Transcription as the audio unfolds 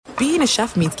being a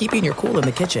chef means keeping your cool in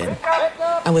the kitchen.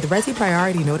 And with Resi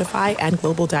Priority Notify and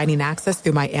Global Dining Access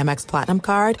through my Amex Platinum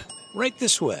card, Right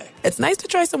this way. it's nice to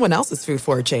try someone else's food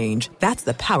for a change. That's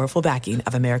the powerful backing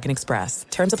of American Express.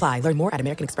 Terms apply. Learn more at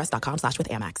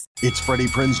americanexpress.com/withAmex. It's Freddie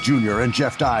Prinze Jr. and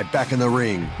Jeff Dye back in the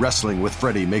ring. Wrestling with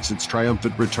Freddie makes its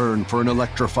triumphant return for an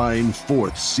electrifying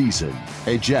 4th season.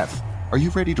 Hey, Jeff, are you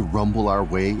ready to rumble our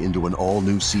way into an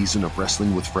all-new season of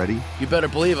Wrestling with Freddie? You better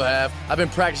believe I have. I've been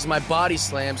practicing my body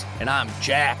slams, and I'm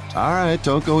jacked. All right,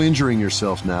 don't go injuring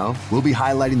yourself now. We'll be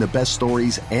highlighting the best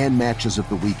stories and matches of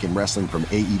the week in wrestling from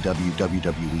AEW,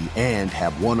 WWE, and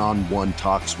have one-on-one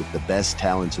talks with the best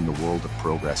talents in the world of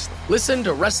pro wrestling. Listen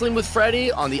to Wrestling with Freddie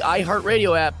on the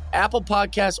iHeartRadio app, Apple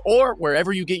Podcasts, or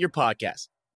wherever you get your podcasts.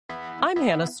 I'm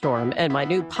Hannah Storm, and my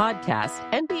new podcast,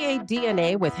 NBA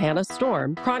DNA with Hannah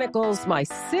Storm, chronicles my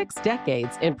 6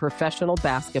 decades in professional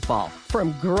basketball.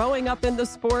 From growing up in the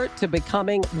sport to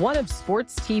becoming one of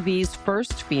sports TV's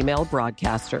first female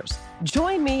broadcasters.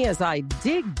 Join me as I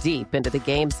dig deep into the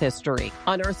game's history,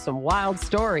 unearth some wild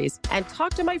stories, and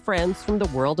talk to my friends from the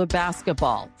world of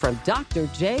basketball, from Dr.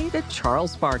 J to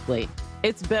Charles Barkley.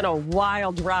 It's been a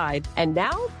wild ride, and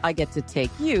now I get to take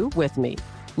you with me.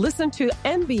 Listen to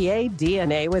NBA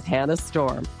DNA with Hannah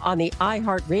Storm on the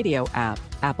iHeartRadio app,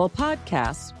 Apple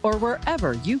Podcasts, or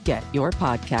wherever you get your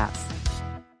podcasts.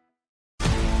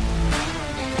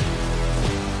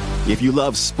 If you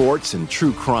love sports and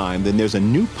true crime, then there's a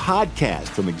new podcast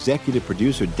from executive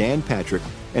producer Dan Patrick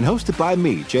and hosted by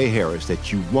me, Jay Harris,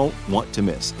 that you won't want to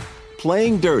miss.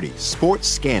 Playing Dirty: Sports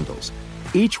Scandals.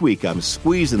 Each week, I'm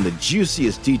squeezing the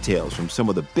juiciest details from some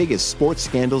of the biggest sports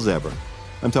scandals ever.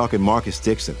 I'm talking Marcus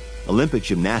Dixon, Olympic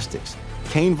gymnastics,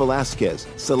 Cain Velasquez,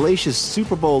 salacious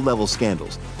Super Bowl-level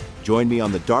scandals. Join me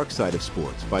on the dark side of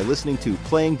sports by listening to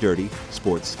Playing Dirty: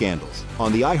 Sports Scandals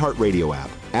on the iHeartRadio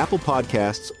app, Apple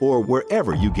Podcasts, or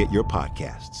wherever you get your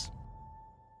podcasts.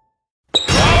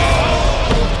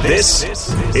 This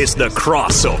is The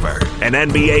Crossover, an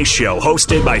NBA show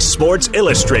hosted by Sports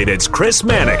Illustrated's Chris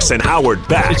Mannix and Howard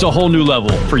Beck. It's a whole new level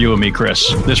for you and me,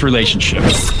 Chris, this relationship.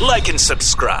 Like and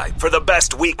subscribe for the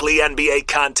best weekly NBA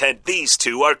content these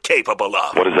two are capable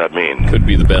of. What does that mean? Could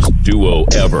be the best duo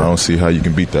ever. I don't see how you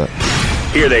can beat that.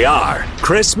 Here they are,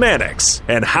 Chris Mannix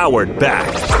and Howard Beck.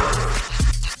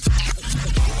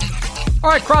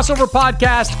 All right, Crossover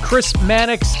Podcast, Chris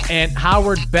Mannix and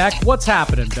Howard Beck. What's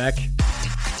happening, Beck?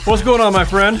 What's going on, my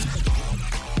friend?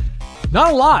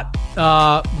 Not a lot.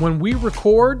 When we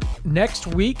record next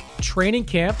week, training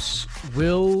camps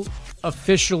will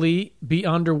officially be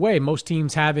underway. Most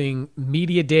teams having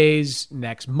media days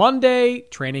next Monday.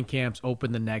 Training camps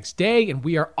open the next day, and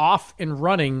we are off and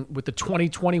running with the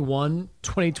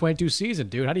 2021-2022 season.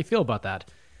 Dude, how do you feel about that?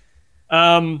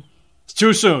 It's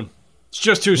too soon. It's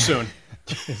just too soon.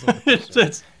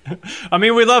 I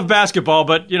mean, we love basketball,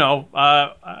 but,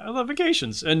 I love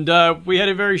vacations. And we had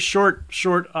a very short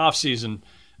off season.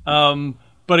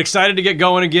 But excited to get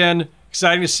going again.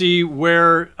 Exciting to see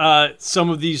where some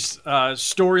of these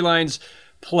storylines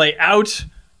play out.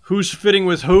 Who's fitting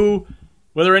with who.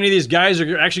 Whether any of these guys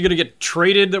are actually going to get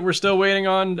traded that we're still waiting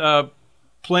on.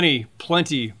 Plenty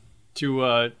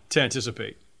to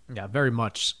anticipate. Yeah, very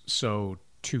much so.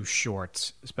 Too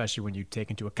short, especially when you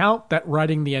take into account that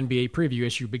writing the NBA preview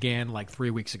issue began like 3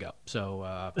 weeks ago.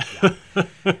 So,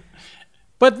 yeah.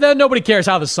 But then nobody cares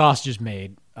how the sausage is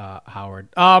made, Howard.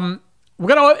 We're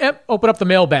going to open up the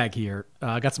mailbag here.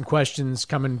 I got some questions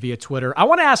coming via Twitter. I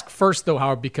want to ask first, though,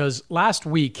 Howard, because last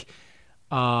week,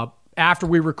 after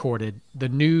we recorded, the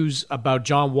news about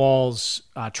John Wall's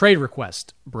trade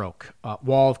request broke.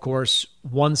 Wall, of course,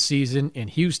 1 season in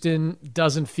Houston,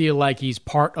 doesn't feel like he's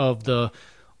part of the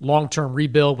long-term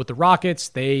rebuild with the Rockets.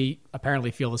 They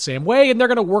apparently feel the same way, and they're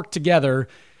going to work together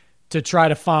to try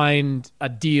to find a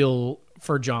deal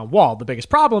for John Wall. The biggest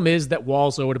problem is that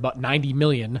Wall's owed about $90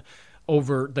 million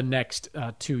over the next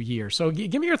 2 years. So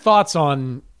give me your thoughts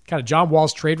on kind of John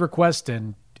Wall's trade request,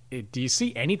 and do you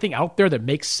see anything out there that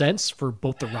makes sense for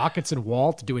both the Rockets and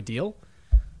Wall to do a deal?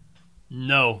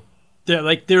 No.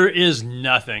 There is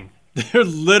nothing. There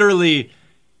literally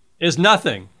is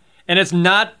nothing. And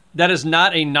that is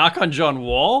not a knock on John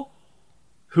Wall,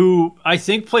 who I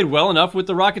think played well enough with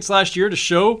the Rockets last year to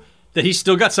show that he's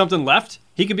still got something left.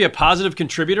 He could be a positive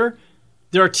contributor.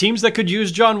 There are teams that could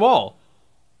use John Wall,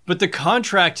 but the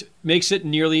contract makes it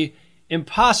nearly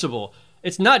impossible.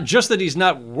 It's not just that he's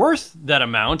not worth that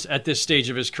amount at this stage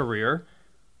of his career.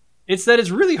 It's that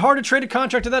it's really hard to trade a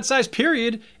contract of that size,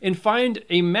 period, and find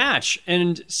a match.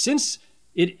 And since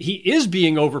he is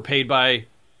being overpaid by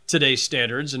today's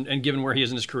standards and given where he is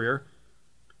in his career,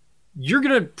 you're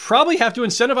going to probably have to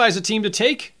incentivize a team to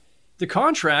take the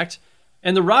contract,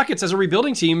 and the Rockets as a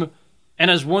rebuilding team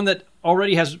and as one that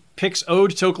already has picks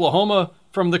owed to Oklahoma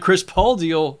from the Chris Paul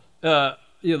deal, the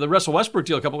Russell Westbrook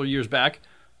deal a couple of years back,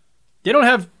 they don't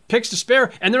have picks to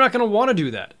spare, and they're not going to want to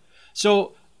do that.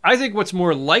 So I think what's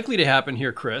more likely to happen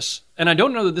here, Chris, and I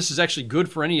don't know that this is actually good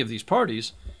for any of these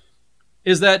parties,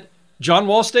 is that John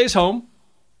Wall stays home.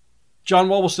 John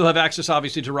Wall will still have access,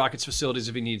 obviously, to Rockets facilities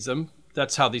if he needs them.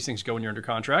 That's how these things go when you're under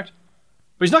contract.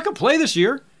 But he's not going to play this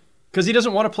year because he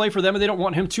doesn't want to play for them and they don't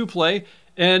want him to play.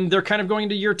 And they're kind of going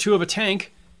into year 2 of a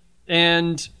tank.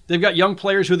 And they've got young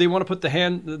players who they want to put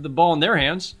the ball in their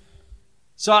hands.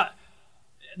 So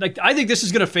I think this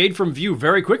is going to fade from view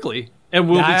very quickly. And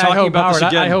we'll be talking about this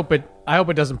again. I hope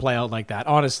it doesn't play out like that,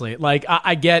 honestly.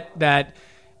 I get that,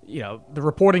 the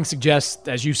reporting suggests,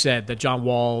 as you said, that John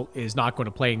Wall is not going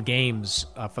to play in games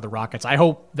for the Rockets. I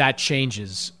hope that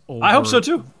changes over I hope so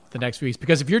too. The next few weeks.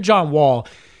 Because if you're John Wall,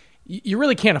 you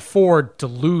really can't afford to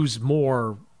lose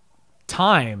more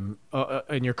time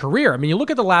in your career. I mean, you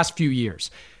look at the last few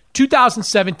years.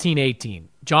 2017-18,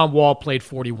 John Wall played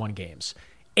 41 games.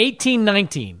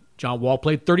 18-19, John Wall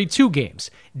played 32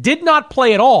 games. Did not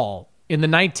play at all in the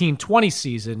 19-20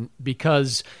 season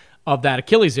because of that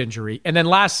Achilles injury. And then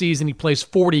last season, he plays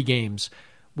 40 games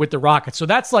with the Rockets. So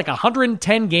that's like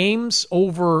 110 games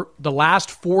over the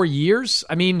last 4 years.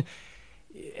 I mean,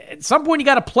 at some point you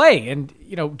got to play. And,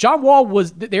 John Wall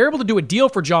they were able to do a deal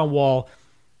for John Wall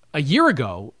a year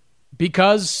ago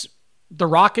because the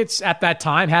Rockets at that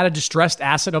time had a distressed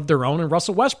asset of their own in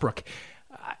Russell Westbrook.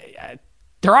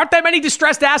 There aren't that many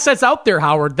distressed assets out there,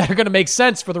 Howard, that are going to make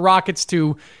sense for the Rockets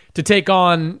to take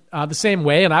on the same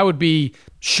way. And I would be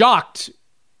shocked,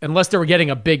 unless they were getting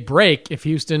a big break, if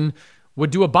Houston would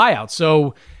do a buyout.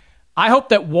 So I hope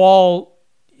that Wall,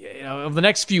 over the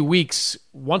next few weeks,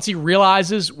 once he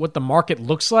realizes what the market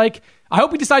looks like, I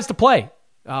hope he decides to play.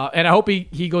 And I hope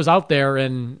he goes out there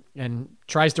and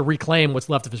tries to reclaim what's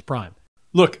left of his prime.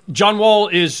 Look, John Wall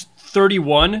is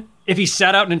 31. If he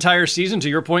sat out an entire season, to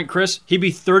your point, Chris, he'd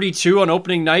be 32 on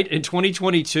opening night in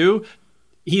 2022.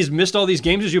 He's missed all these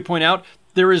games, as you point out.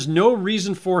 There is no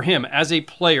reason for him as a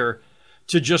player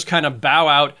to just kind of bow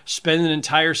out, spend an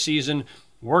entire season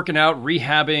working out,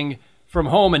 rehabbing from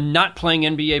home and not playing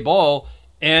NBA ball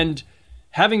and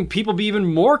having people be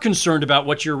even more concerned about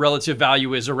what your relative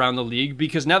value is around the league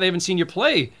because now they haven't seen you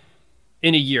play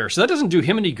in a year. So that doesn't do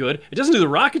him any good. It doesn't do the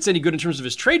Rockets any good in terms of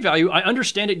his trade value. I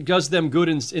understand it does them good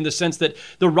in the sense that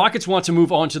the Rockets want to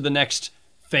move on to the next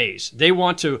phase. They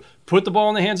want to put the ball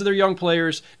in the hands of their young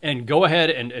players and go ahead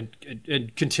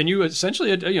and continue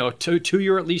essentially a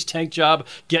 2-year at least tank job,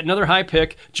 get another high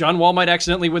pick. John Wall might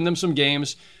accidentally win them some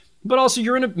games, but also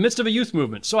you're in the midst of a youth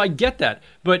movement. So I get that,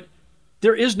 but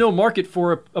there is no market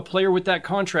for a player with that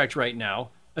contract right now,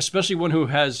 especially one who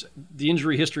has the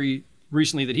injury history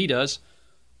recently that he does.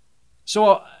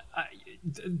 So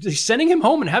sending him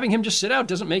home and having him just sit out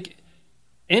doesn't make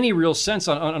any real sense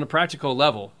on a practical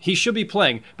level. He should be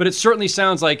playing, but it certainly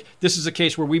sounds like this is a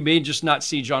case where we may just not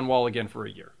see John Wall again for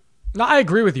a year. No, I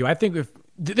agree with you. I think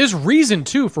there's reason,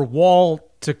 too, for Wall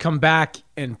to come back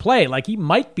and play. Like, he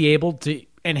might be able to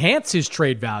enhance his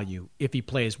trade value if he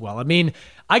plays well. I mean,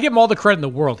 I give him all the credit in the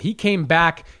world. He came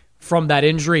back from that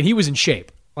injury, and he was in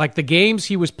shape. Like, the games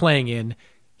he was playing in,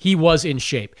 he was in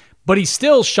shape. But he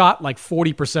still shot like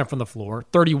 40% from the floor,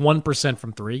 31%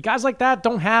 from three. Guys like that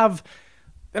don't have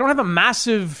a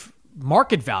massive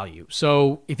market value.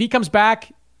 So if he comes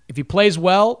back, if he plays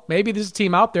well, maybe there's a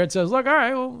team out there that says, look, all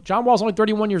right, well, John Wall's only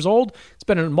 31 years old. It's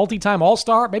been a multi-time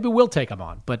All-Star. Maybe we'll take him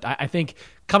on. But I think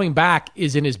coming back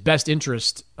is in his best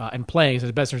interest, and playing is in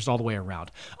his best interest all the way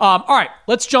around. All right,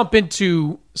 let's jump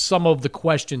into some of the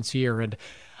questions here. And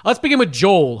let's begin with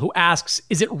Joel, who asks,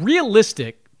 is it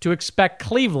realistic to expect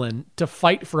Cleveland to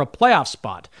fight for a playoff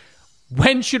spot?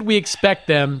 When should we expect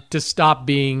them to stop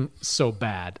being so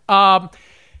bad?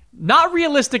 Not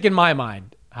realistic in my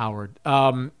mind, Howard.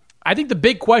 I think the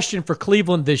big question for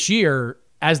Cleveland this year,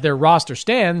 as their roster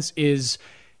stands, is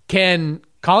can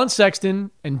Colin Sexton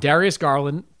and Darius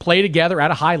Garland play together at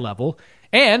a high level?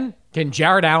 And can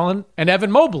Jarrett Allen and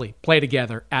Evan Mobley play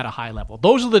together at a high level?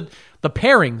 Those are the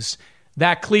pairings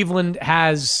that Cleveland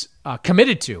has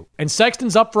committed to. And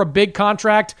Sexton's up for a big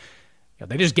contract.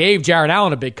 They just gave Jarrett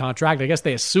Allen a big contract. I guess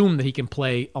they assume that he can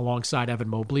play alongside Evan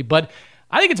Mobley. But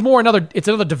I think it's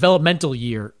another developmental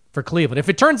year for Cleveland. If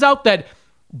it turns out that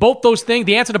both those things,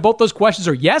 the answer to both those questions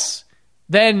are yes,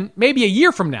 then maybe a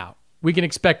year from now, we can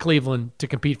expect Cleveland to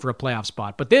compete for a playoff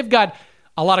spot. But they've got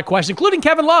a lot of questions, including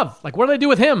Kevin Love. Like, what do they do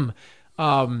with him,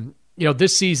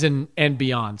 this season and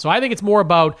beyond? So I think it's more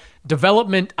about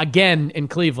development again in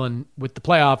Cleveland with the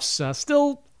playoffs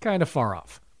still kind of far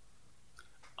off.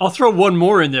 I'll throw one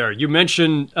more in there. You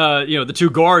mentioned, the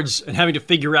two guards and having to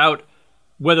figure out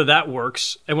whether that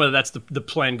works and whether that's the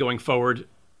plan going forward,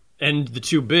 and the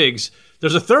two bigs.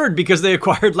 There's a third because they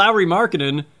acquired Lauri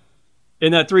Markkanen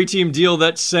in that 3-team deal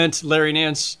that sent Larry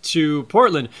Nance to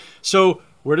Portland. So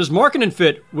where does Markkanen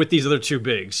fit with these other two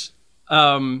bigs?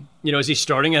 Is he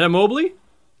starting at Mobley?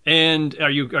 And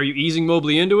are you easing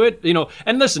Mobley into it?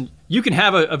 And listen, you can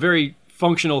have a very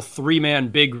functional 3-man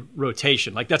big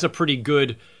rotation. Like, that's a pretty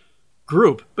good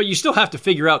group, but you still have to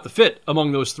figure out the fit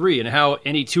among those three and how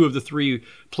any two of the three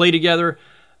play together.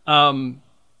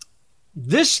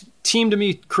 This team to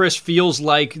me, Chris, feels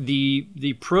like the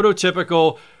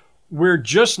prototypical, we're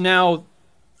just now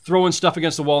throwing stuff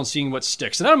against the wall and seeing what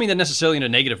sticks. And I don't mean that necessarily in a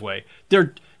negative way.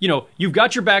 You've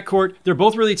got your backcourt. They're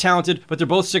both really talented, but they're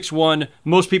both 6'1".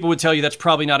 Most people would tell you that's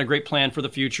probably not a great plan for the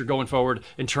future going forward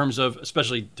in terms of,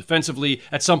 especially defensively.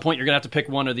 At some point, you're going to have to pick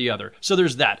one or the other. So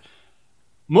there's that.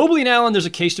 Mobley and Allen, there's a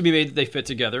case to be made that they fit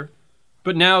together.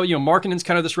 But now, Markkanen's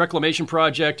kind of this reclamation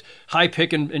project, high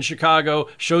pick in Chicago,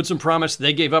 showed some promise.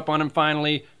 They gave up on him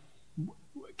finally.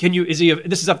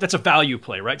 That's a value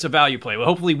play, right? It's a value play. Well,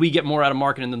 hopefully we get more out of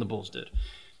Markkanen than the Bulls did.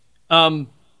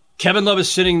 Kevin Love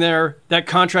is sitting there. That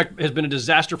contract has been a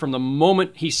disaster from the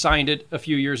moment he signed it a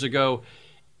few years ago.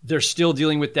 They're still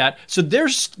dealing with that. So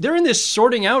they're in this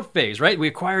sorting out phase, right? We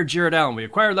acquired Jared Allen. We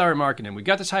acquired Lauri Markkanen. We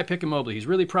got this high pick in Mobley. He's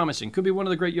really promising. Could be one of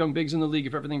the great young bigs in the league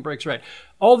if everything breaks right.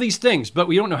 All these things, but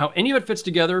we don't know how any of it fits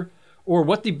together or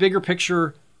what the bigger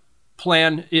picture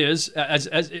plan is, as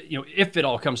if it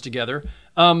all comes together.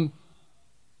 And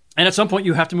at some point,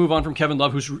 you have to move on from Kevin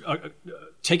Love, who's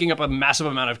taking up a massive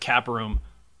amount of cap room,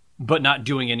 but not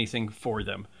doing anything for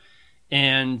them.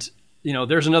 And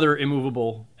there's another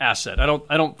immovable asset. I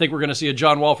don't think we're going to see a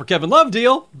John Wall for Kevin Love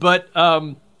deal, but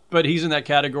he's in that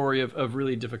category of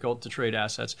really difficult to trade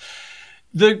assets.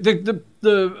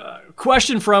 The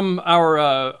question from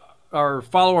our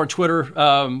follower on Twitter,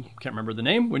 can't remember the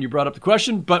name when you brought up the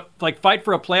question, but fight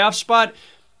for a playoff spot.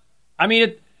 I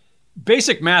mean,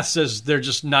 basic math says they're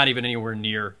just not even anywhere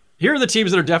near. Here are the teams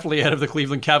that are definitely ahead of the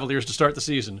Cleveland Cavaliers to start the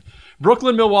season: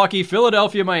 Brooklyn, Milwaukee,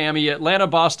 Philadelphia, Miami, Atlanta,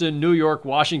 Boston, New York,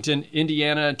 Washington,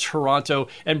 Indiana, Toronto,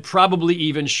 and probably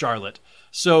even Charlotte.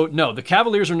 So, no, the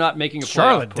Cavaliers are not making a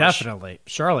playoff push.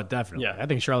 Charlotte, definitely. Yeah. I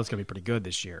think Charlotte's going to be pretty good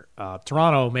this year.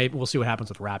 Toronto, maybe we'll see what happens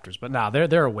with Raptors. But no,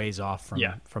 they're a ways off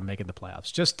from making the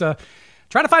playoffs. Just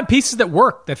try to find pieces that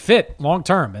work, that fit long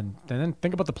term, and then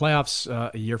think about the playoffs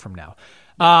a year from now.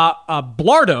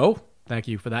 Blardo, thank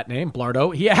you for that name,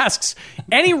 Blardo. He asks,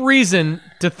 any reason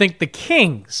to think the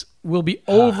Kings will be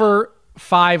over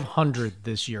 500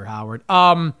 this year, Howard?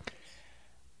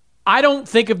 I don't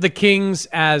think of the Kings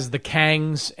as the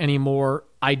Kangs anymore.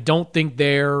 I don't think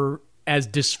they're as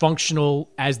dysfunctional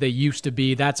as they used to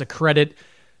be. That's a credit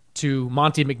to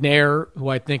Monty McNair, who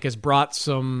I think has brought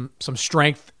some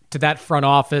strength to that front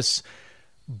office.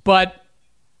 But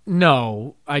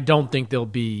no, I don't think they'll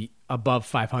be above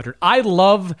 500. I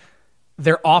love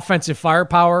their offensive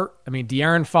firepower. I mean,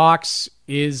 De'Aaron Fox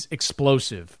is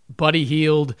explosive. Buddy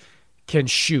Hield can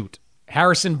shoot.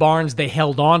 Harrison Barnes they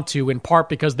held on to in part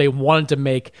because they wanted to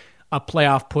make a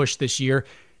playoff push this year.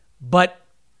 But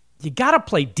you got to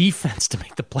play defense to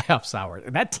make the playoffs, Howard.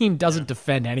 And that team doesn't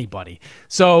defend anybody.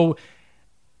 So,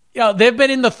 they've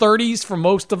been in the 30s for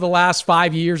most of the last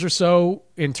 5 years or so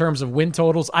in terms of win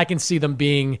totals. I can see them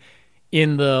being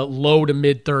in the low to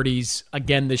mid 30s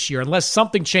again this year, unless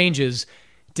something changes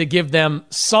to give them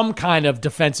some kind of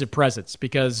defensive presence,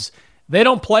 because they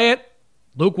don't play it.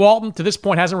 Luke Walton, to this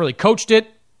point, hasn't really coached it.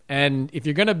 And if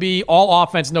you're going to be all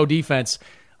offense, no defense,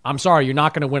 I'm sorry, you're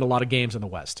not going to win a lot of games in the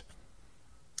West.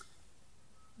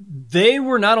 They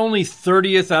were not only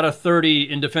 30th out of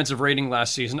 30 in defensive rating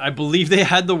last season. I believe they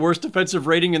had the worst defensive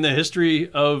rating in the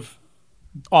history of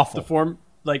the form.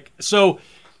 So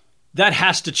that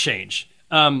has to change.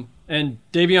 And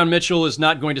Davion Mitchell is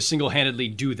not going to single-handedly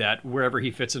do that wherever he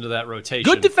fits into that rotation.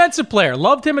 Good defensive player.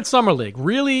 Loved him at Summer League.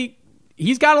 Really,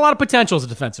 he's got a lot of potential as a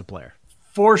defensive player.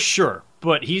 For sure.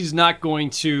 But he's not going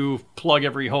to plug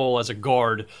every hole as a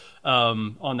guard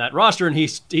on that roster. And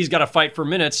he's got to fight for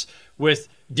minutes with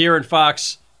De'Aaron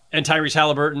Fox and Tyrese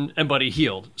Halliburton and Buddy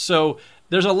Hield. So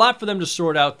there's a lot for them to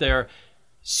sort out there.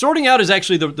 Sorting out is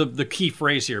actually the key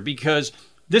phrase here, because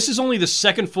this is only the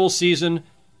second full season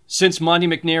since Monty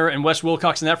McNair and Wes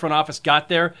Wilcox in that front office got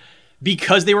there.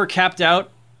 Because they were capped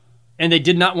out and they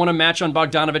did not want to match on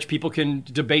Bogdanovich. People can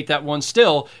debate that one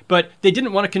still, but they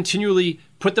didn't want to continually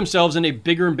put themselves in a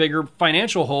bigger and bigger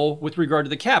financial hole with regard to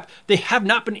the cap. They have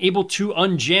not been able to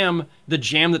unjam the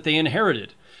jam that they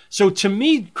inherited. So to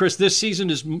me, Chris, this season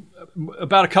is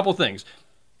about a couple things.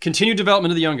 Continued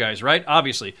development of the young guys, right?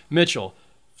 Obviously, Mitchell,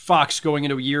 Fox going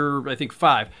into year, I think,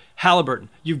 5. Halliburton,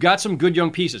 you've got some good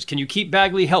young pieces. Can you keep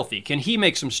Bagley healthy? Can he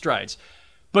make some strides?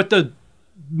 But the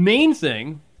main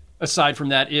thing, aside from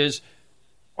that, is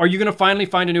are you going to finally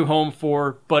find a new home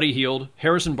for Buddy Hield,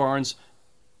 Harrison Barnes,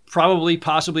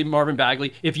 possibly Marvin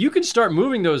Bagley? If you can start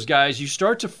moving those guys, you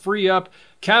start to free up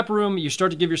cap room, you start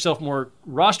to give yourself more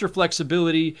roster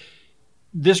flexibility.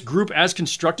 This group as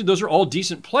constructed, those are all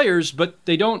decent players, but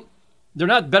they're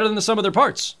not better than the sum of their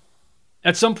parts.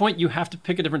 At some point, you have to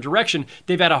pick a different direction.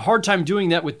 They've had a hard time doing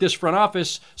that with this front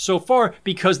office so far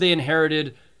because they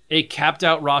inherited a capped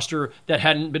out roster that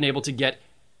hadn't been able to get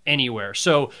anywhere.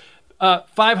 So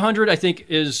 500, I think,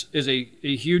 is a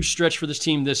huge stretch for this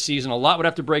team this season. A lot would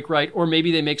have to break right, or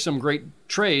maybe they make some great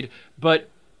trade. But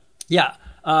yeah,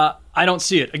 I don't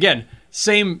see it. Again,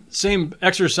 same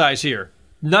exercise here.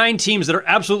 9 teams that are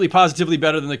absolutely positively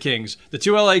better than the Kings. The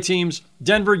 2 LA teams,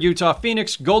 Denver, Utah,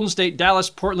 Phoenix, Golden State,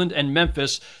 Dallas, Portland, and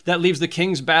Memphis. That leaves the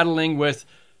Kings battling with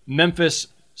Memphis,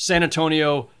 San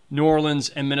Antonio, New Orleans,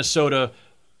 and Minnesota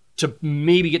to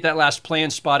maybe get that last play-in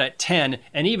spot at 10.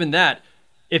 And even that,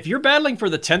 if you're battling for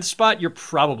the 10th spot, you're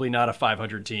probably not a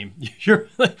 500 team. You're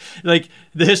like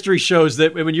the history shows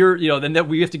that when you're, then that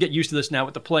we have to get used to this now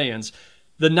with the play-ins.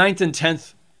 The 9th and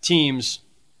 10th teams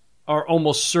are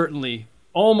almost certainly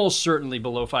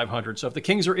below 500. So if the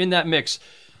Kings are in that mix,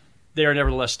 they are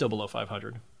nevertheless still below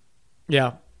 500.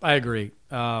 Yeah, I agree.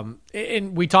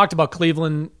 And we talked about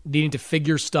Cleveland needing to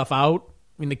figure stuff out.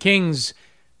 I mean, the Kings,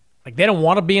 they don't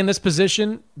want to be in this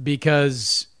position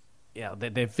because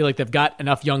they feel like they've got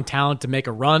enough young talent to make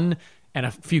a run and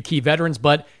a few key veterans.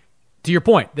 But to your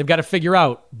point, they've got to figure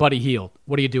out Buddy Hield.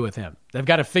 What do you do with him? They've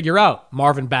got to figure out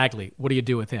Marvin Bagley. What do you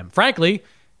do with him? Frankly,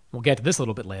 we'll get to this a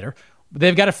little bit later.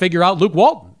 They've got to figure out Luke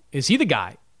Walton. Is he the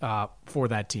guy for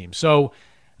that team? So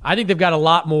I think they've got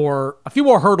a few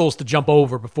more hurdles to jump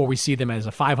over before we see them as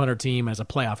a 500 team, as a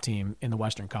playoff team in the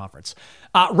Western Conference.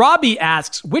 Robbie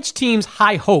asks, which team's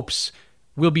high hopes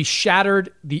will be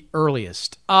shattered the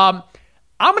earliest? I'm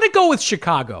going to go with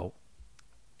Chicago.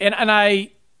 And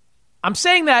I'm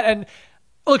saying that, and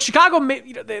look, Chicago,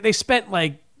 they spent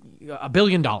 $1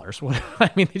 billion.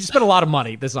 I mean, they just spent a lot of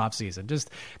money this offseason. Just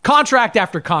contract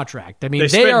after contract. I mean, they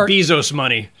spent Bezos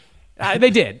money.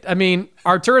 They did. I mean,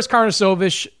 Arturas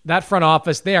Karnisovas, that front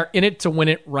office, they are in it to win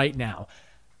it right now.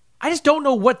 I just don't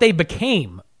know what they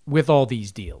became with all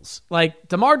these deals.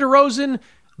 DeMar DeRozan,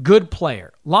 good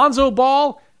player. Lonzo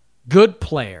Ball, good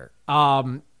player.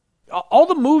 All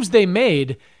the moves they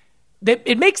made,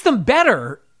 it makes them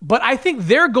better, but I think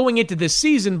they're going into this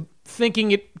season thinking,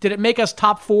 did it make us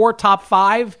top 4, top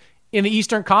 5 in the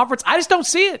Eastern Conference? I just don't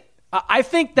see it. I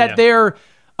think that they're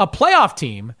a playoff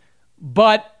team,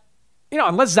 but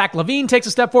unless Zach LaVine takes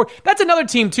a step forward, that's another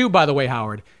team too, by the way,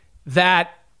 Howard,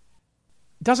 that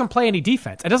doesn't play any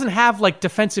defense. It doesn't have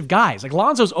defensive guys.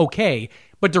 Lonzo's okay,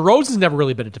 but DeRozan's never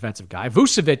really been a defensive guy.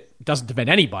 Vucevic doesn't defend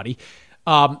anybody.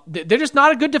 They're just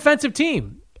not a good defensive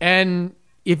team. And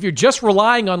if you're just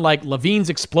relying on LaVine's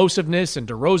explosiveness and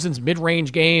DeRozan's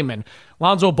mid-range game and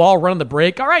Lonzo Ball running the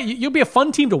break, all right, you'll be a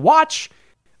fun team to watch,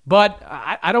 but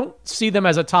I don't see them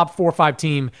as a top 4 or 5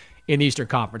 team in the Eastern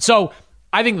Conference. So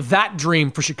I think that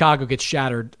dream for Chicago gets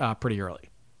shattered pretty early.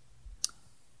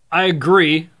 I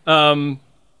agree,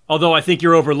 although I think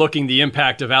you're overlooking the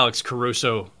impact of Alex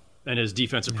Caruso and his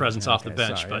defensive presence off the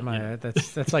bench. Sorry. But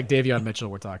that's like Davion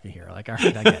Mitchell we're talking here. All right,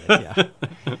 I get it,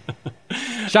 yeah.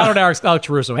 Shout out to Alex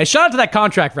Caruso. Hey, shout out to that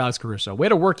contract for Alex Caruso. Way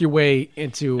to work your way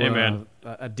into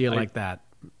a deal like that.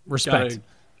 Respect.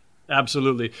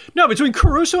 Absolutely. No, between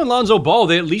Caruso and Lonzo Ball,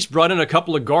 they at least brought in a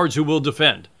couple of guards who will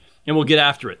defend and will get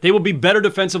after it. They will be better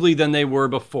defensively than they were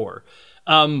before.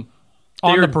 On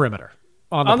the perimeter.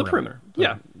 On the perimeter.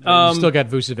 Yeah. You still got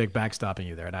Vucevic backstopping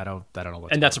you there, and I don't know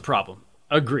what's and that's a problem.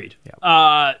 Agreed. Yeah.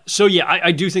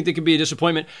 I do think they could be a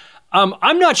disappointment.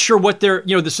 I'm not sure what their,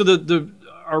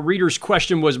 our reader's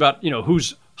question was about,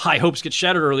 whose high hopes get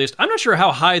shattered earliest. I'm not sure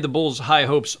how high the Bulls' high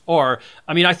hopes are.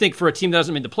 I mean, I think for a team that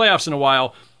hasn't made the playoffs in a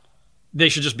while, they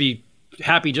should just be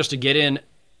happy just to get in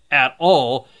at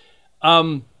all.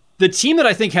 The team that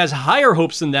I think has higher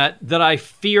hopes than that I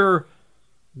fear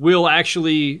will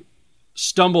actually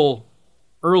stumble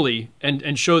early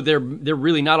and show they're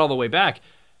really not all the way back,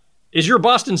 is your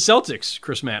Boston Celtics,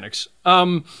 Chris Mannix.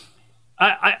 I'm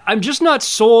just not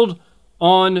sold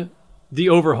on the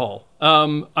overhaul.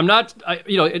 I'm not,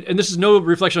 and this is no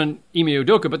reflection on Ime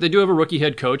Udoka, but they do have a rookie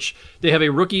head coach. They have a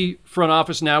rookie front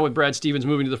office now with Brad Stevens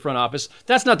moving to the front office.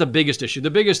 That's not the biggest issue.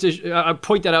 The biggest issue, I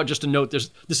point that out just to note,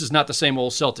 this is not the same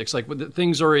old Celtics.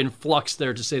 Things are in flux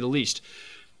there, to say the least.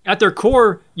 At their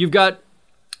core, you've got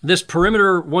this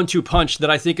perimeter 1-2 punch that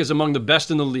I think is among the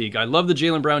best in the league. I love the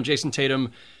Jaylen Brown, Jason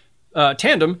Tatum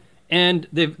tandem, and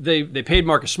they paid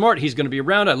Marcus Smart. He's going to be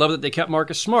around. I love that they kept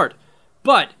Marcus Smart.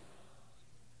 But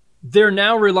they're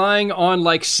now relying on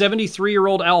like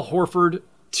 73-year-old Al Horford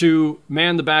to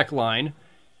man the back line.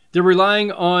 They're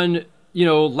relying on,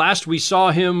 last we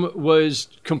saw him was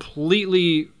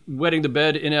completely wetting the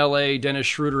bed in LA, Dennis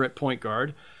Schroeder at point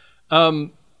guard. I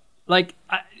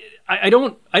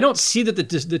don't see that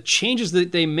the changes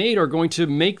that they made are going to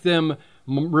make them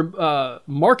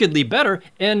markedly better.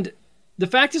 And the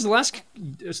fact is,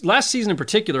 last season in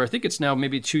particular, I think it's now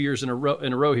maybe 2 years in a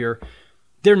row here,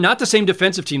 they're not the same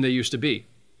defensive team they used to be.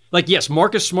 Like, yes,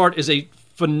 Marcus Smart is a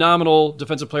phenomenal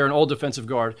defensive player, an all-defensive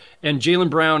guard, and Jaylen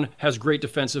Brown has great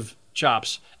defensive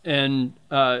chops, and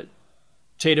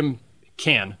Tatum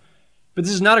can. But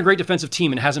this is not a great defensive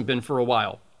team and hasn't been for a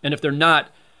while. And if they're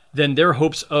not, then their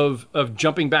hopes of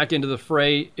jumping back into the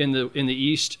fray in the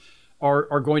East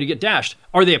are going to get dashed.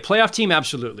 Are they a playoff team?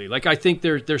 Absolutely. Like, I think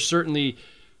they're certainly,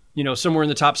 somewhere in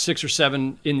the top 6 or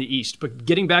 7 in the East. But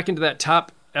getting back into that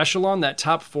top echelon, that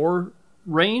top 4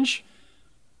 range,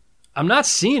 I'm not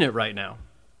seeing it right now.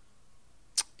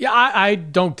 Yeah, I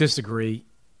don't disagree.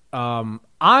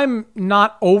 I'm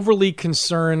not overly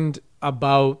concerned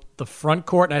about the front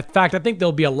court. And in fact, I think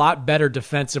they'll be a lot better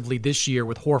defensively this year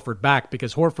with Horford back,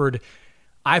 because Horford,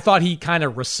 I thought he kind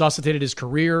of resuscitated his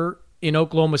career in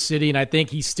Oklahoma City, and I think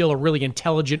he's still a really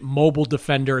intelligent, mobile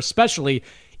defender, especially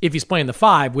if he's playing the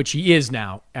 5, which he is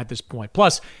now at this point.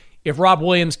 Plus, if Rob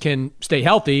Williams can stay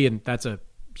healthy, and that's a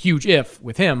huge if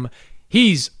with him,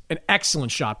 he's an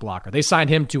excellent shot blocker. They signed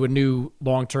him to a new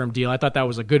long-term deal. I thought that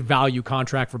was a good value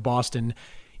contract for Boston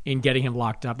in getting him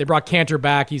locked up. They brought Cantor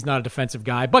back. He's not a defensive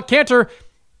guy. But Cantor,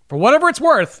 for whatever it's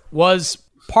worth, was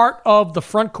part of the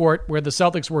front court where the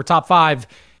Celtics were top 5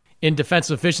 in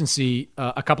defensive efficiency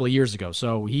a couple of years ago.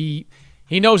 So he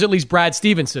knows at least Brad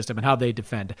Stevens' system and how they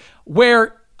defend.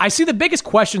 Where I see the biggest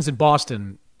questions in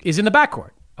Boston is in the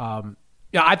backcourt.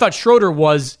 I thought Schroeder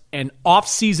was an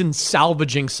off-season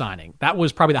salvaging signing. That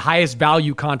was probably the highest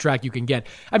value contract you can get.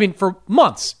 I mean, for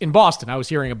months in Boston, I was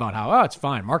hearing about how, it's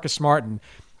fine. Marcus Smart and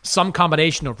some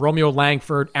combination of Romeo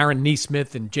Langford, Aaron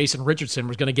Nesmith, and Jason Richardson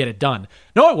was going to get it done.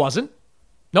 No, it wasn't.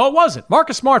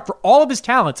 Marcus Smart, for all of his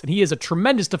talents, and he is a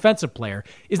tremendous defensive player,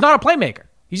 is not a playmaker.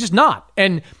 He's just not.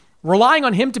 And relying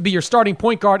on him to be your starting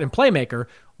point guard and playmaker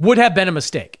would have been a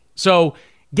mistake. So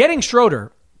getting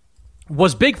Schroeder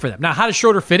was big for them. Now, how does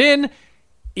Schroeder fit in?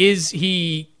 Is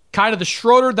he kind of the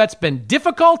Schroeder that's been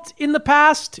difficult in the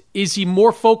past? Is he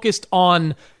more focused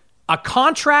on a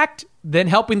contract than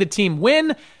helping the team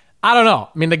win? I don't know.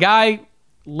 I mean, the guy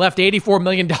left $84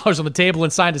 million on the table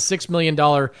and signed a $6 million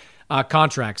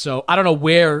contract. So I don't know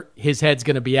where his head's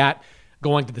going to be at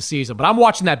going to the season. But I'm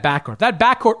watching that backcourt. If that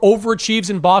backcourt overachieves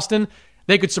in Boston,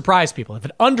 they could surprise people. If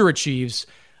it underachieves,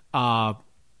 I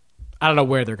don't know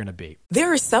where they're going to be.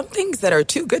 There are some things that are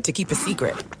too good to keep a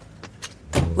secret.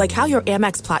 Like how your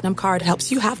Amex Platinum card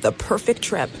helps you have the perfect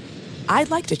trip.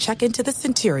 I'd like to check into the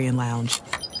Centurion Lounge.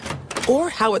 Or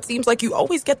how it seems like you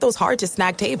always get those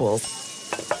hard-to-snag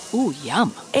tables. Ooh,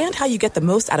 yum. And how you get the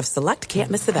most out of select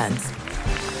can't-miss events.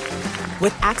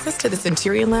 With access to the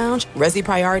Centurion Lounge, Resi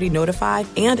Priority Notified,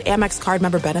 and Amex card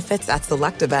member benefits at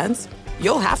select events,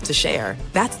 you'll have to share.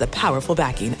 That's the powerful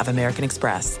backing of American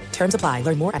Express. Terms apply.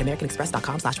 Learn more at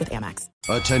americanexpress.com/withAmex.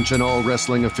 Attention all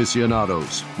wrestling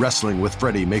aficionados. Wrestling with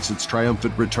Freddie makes its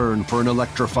triumphant return for an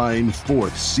electrifying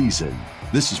 4th season.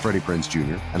 This is Freddie Prinze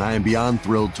Jr., and I am beyond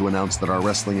thrilled to announce that our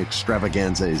wrestling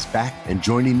extravaganza is back, and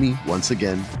joining me once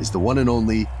again is the one and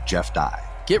only Jeff Dye.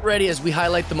 Get ready as we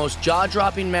highlight the most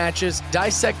jaw-dropping matches,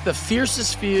 dissect the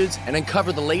fiercest feuds, and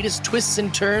uncover the latest twists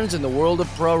and turns in the world of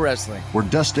pro wrestling. We're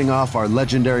dusting off our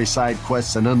legendary side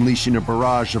quests and unleashing a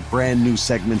barrage of brand new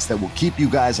segments that will keep you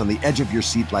guys on the edge of your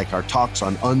seat like our talks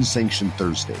on Unsanctioned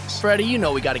Thursdays. Freddie, you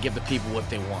know we got to give the people what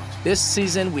they want. This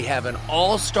season, we have an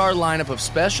all-star lineup of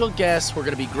special guests who are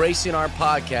going to be gracing our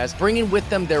podcast, bringing with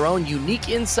them their own unique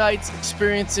insights,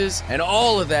 experiences, and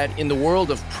all of that in the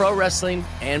world of pro wrestling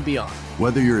and beyond.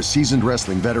 Whether you're a seasoned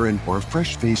wrestling veteran or a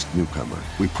fresh-faced newcomer,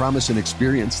 we promise an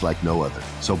experience like no other.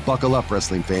 So buckle up,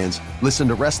 wrestling fans. Listen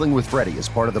to Wrestling with Freddie as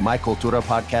part of the My Cultura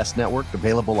Podcast Network,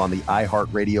 available on the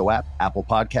iHeartRadio app, Apple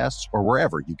Podcasts, or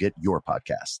wherever you get your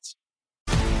podcasts.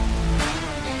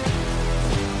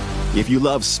 If you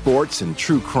love sports and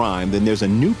true crime, then there's a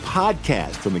new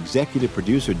podcast from executive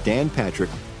producer Dan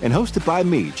Patrick and hosted by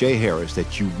me, Jay Harris,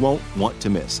 that you won't want to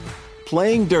miss.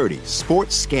 Playing Dirty: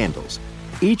 Sports Scandals.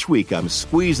 Each week, I'm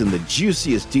squeezing the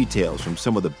juiciest details from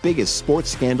some of the biggest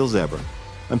sports scandals ever.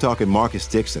 I'm talking Marcus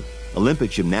Dixon, Olympic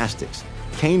gymnastics,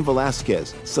 Cain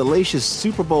Velasquez, salacious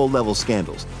Super Bowl-level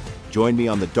scandals. Join me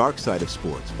on the dark side of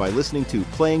sports by listening to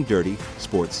Playing Dirty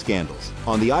Sports Scandals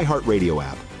on the iHeartRadio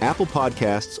app, Apple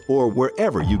Podcasts, or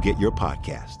wherever you get your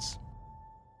podcasts.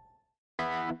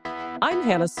 I'm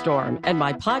Hannah Storm, and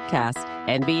my podcast,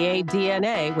 NBA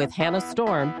DNA with Hannah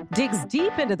Storm, digs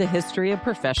deep into the history of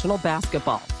professional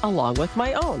basketball, along with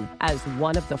my own, as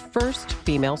one of the first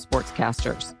female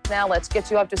sportscasters. Now let's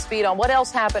get you up to speed on what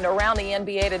else happened around the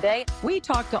NBA today. We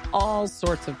talk to all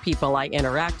sorts of people I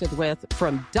interacted with,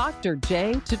 from Dr.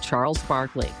 J to Charles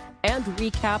Barkley, and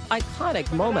recap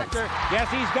iconic moments. Yes,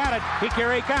 he's got it.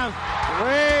 Here he comes.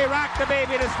 Way rock the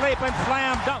baby to sleep and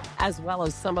slam dunk. As well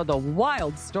as some of the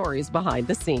wild stories behind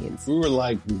the scenes. We were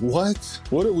like, what?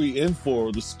 What are we in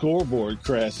for? The scoreboard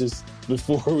crashes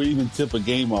before we even tip a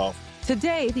game off.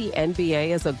 Today, the NBA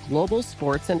is a global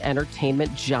sports and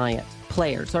entertainment giant.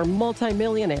 Players are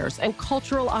multimillionaires and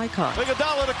cultural icons.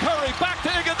 Iguodala to Curry, back to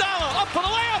Iguodala, up for the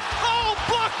layup. Oh,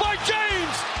 blocked by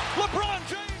James. LeBron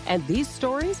James. And these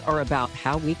stories are about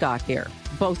how we got here,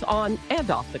 both on and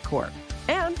off the court.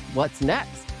 And what's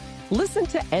next? Listen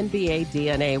to NBA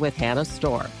DNA with Hannah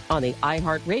Storm on the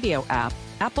iHeartRadio app,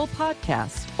 Apple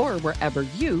Podcasts, or wherever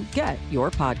you get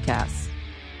your podcasts.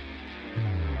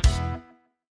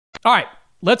 All right,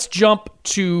 let's jump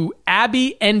to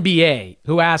Abby NBA,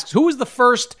 who asks, who was the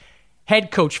first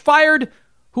head coach fired?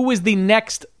 Who was the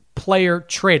next player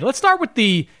traded? Let's start with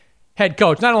the head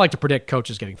coach. And I don't like to predict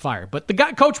coaches getting fired, but the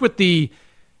coach with the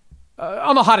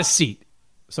on the hottest seat,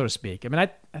 so to speak. I mean,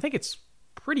 I think it's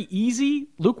pretty easy.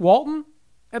 Luke Walton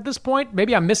at this point.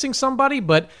 Maybe I'm missing somebody,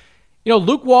 but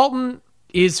Luke Walton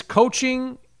is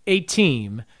coaching a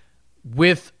team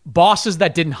with bosses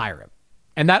that didn't hire him,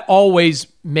 and that always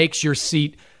makes your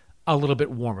seat a little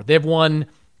bit warmer. They've won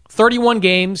 31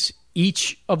 games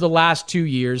each of the last 2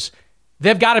 years.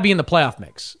 They've got to be in the playoff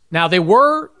mix. Now, they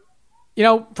were,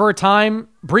 for a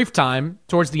brief time,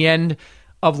 towards the end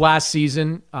of last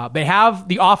season. They have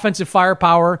the offensive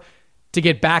firepower to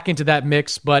get back into that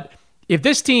mix. But if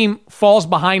this team falls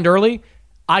behind early,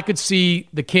 I could see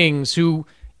the Kings, who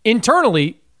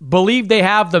internally believe they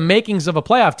have the makings of a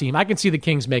playoff team, I can see the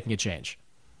Kings making a change.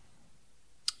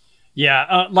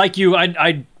 Yeah, like you,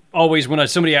 I always, when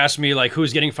somebody asks me like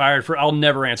who's getting fired I'll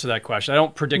never answer that question. I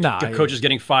don't predict coaches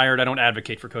getting fired. I don't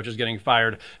advocate for coaches getting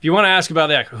fired. If you want to ask about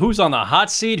that, who's on the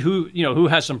hot seat, who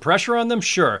has some pressure on them,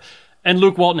 sure. And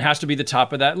Luke Walton has to be the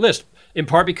top of that list, in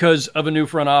part because of a new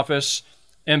front office,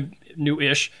 and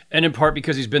new-ish, and in part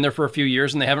because he's been there for a few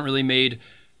years and they haven't really made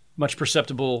much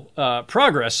perceptible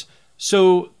progress.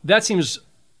 So that seems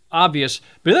obvious.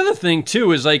 But the other thing,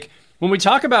 too, is like when we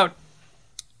talk about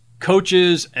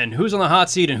coaches and who's on the hot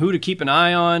seat and who to keep an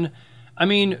eye on, I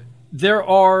mean, there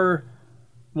are,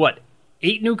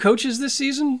 8 new coaches this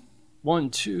season? 1,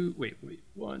 2,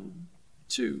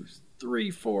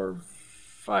 3, 4,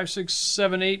 5, 6,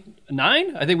 7, 8,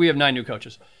 9? I think we have 9 new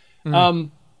coaches.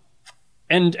 And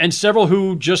several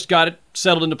who just got it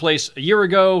settled into place a year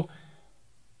ago.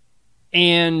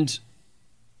 And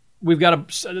we've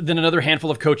got then another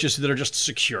handful of coaches that are just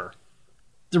secure.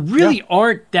 There really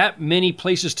aren't that many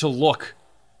places to look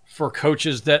for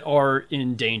coaches that are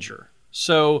in danger.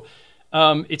 So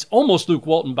it's almost Luke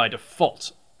Walton by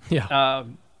default. Yeah.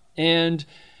 And,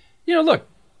 look,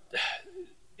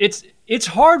 it's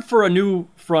hard for a new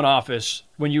front office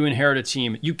when you inherit a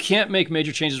team. You can't make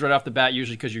major changes right off the bat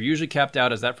usually because you're usually capped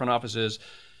out, as that front office is.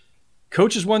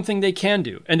 Coach is one thing they can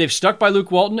do. And they've stuck by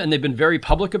Luke Walton, and they've been very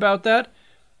public about that.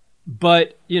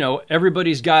 But,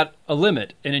 everybody's got a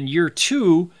limit. And in year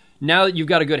 2, now that you've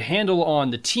got a good handle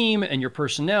on the team and your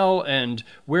personnel and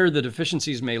where the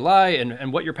deficiencies may lie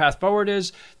and what your path forward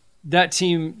is, that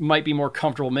team might be more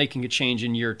comfortable making a change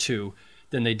in year 2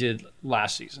 than they did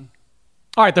last season.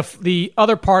 All right, the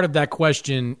other part of that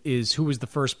question is who was the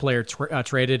first player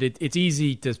traded. It's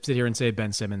easy to sit here and say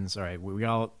Ben Simmons. All right, we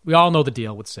all know the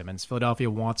deal with Simmons. Philadelphia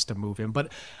wants to move him,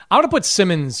 but I want to put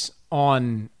Simmons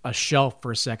on a shelf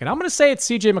for a second. I'm going to say it's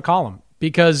CJ McCollum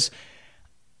because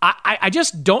I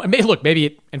just don't. Look, maybe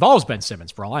it involves Ben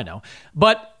Simmons for all I know,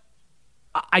 but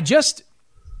I just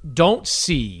don't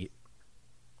see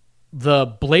the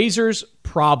Blazers'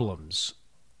 problems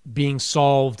being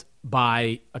solved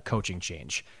by a coaching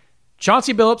change.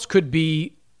 Chauncey Billups could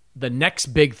be the next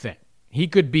big thing. He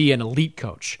could be an elite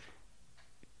coach.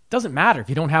 Doesn't matter if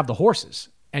you don't have the horses.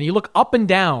 And you look up and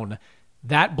down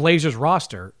that Blazers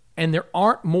roster, and there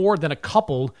aren't more than a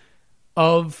couple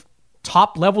of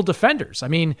top-level defenders. I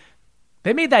mean,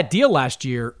 they made that deal last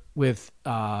year with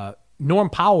Norm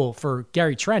Powell for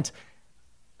Gary Trent.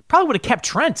 Probably would have kept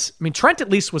Trent. I mean, Trent at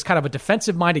least was kind of a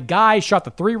defensive-minded guy, shot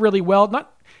the three really well.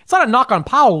 it's not a knock on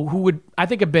Powell, who would, I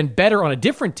think, have been better on a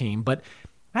different team, but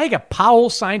I think Powell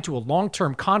signed to a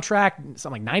long-term contract,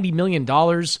 something like $90 million.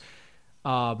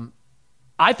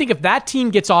 I think if that team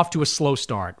gets off to a slow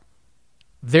start,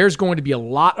 there's going to be a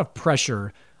lot of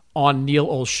pressure on Neil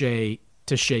Olshey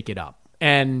to shake it up.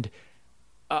 And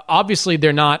obviously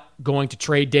they're not going to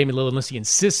trade Damian Lillard unless he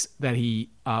insists that he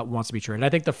wants to be traded. I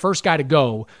think the first guy to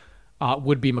go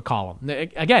would be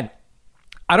McCollum. Again,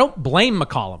 I don't blame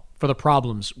McCollum for the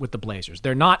problems with the Blazers.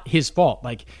 They're not his fault.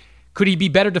 Like, could he be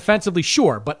better defensively?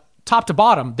 Sure. But top to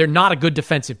bottom, they're not a good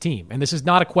defensive team. And this is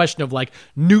not a question of like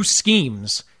new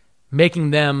schemes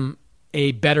making them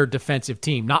a better defensive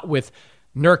team. Not with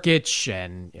Nurkic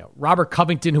and Robert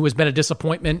Covington, who has been a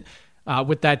disappointment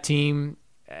with that team.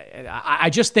 I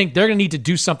just think they're going to need to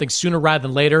do something sooner rather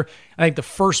than later. I think the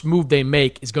first move they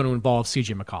make is going to involve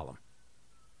CJ McCollum.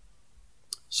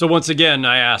 So once again,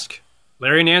 I ask,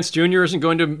 Larry Nance Jr. isn't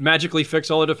going to magically fix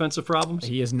all the defensive problems?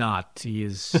 He is not. He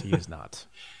is not.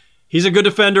 He's a good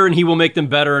defender, and he will make them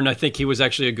better, and I think he was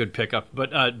actually a good pickup.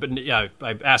 But yeah,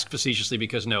 I ask facetiously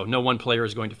because no one player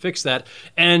is going to fix that.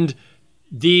 And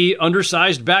the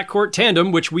undersized backcourt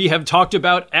tandem, which we have talked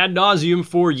about ad nauseum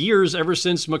for years, ever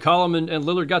since McCollum and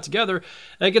Lillard got together,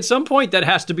 like at some point that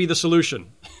has to be the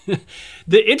solution.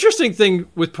 The interesting thing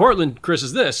with Portland, Chris,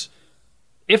 is this.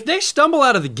 If they stumble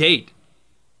out of the gate,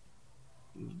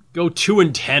 go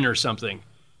 2-10 or something,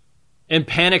 and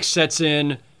panic sets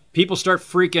in, people start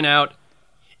freaking out,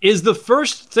 is the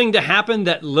first thing to happen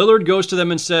that Lillard goes to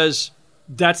them and says,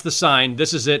 that's the sign,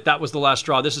 this is it, that was the last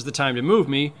straw, this is the time to move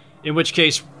me, in which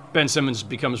case Ben Simmons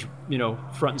becomes,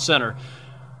 front and center?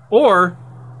 Or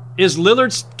is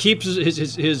Lillard keeps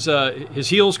his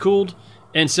heels cooled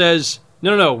and says,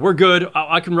 no, we're good,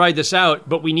 I can ride this out,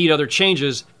 but we need other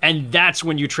changes, and that's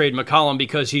when you trade McCollum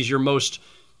because he's your most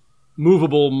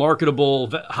movable, marketable,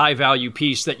 high-value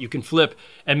piece that you can flip,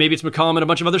 and maybe it's McCollum and a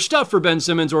bunch of other stuff for Ben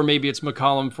Simmons, or maybe it's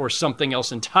McCollum for something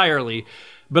else entirely.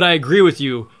 But I agree with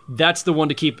you, that's the one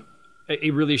to keep a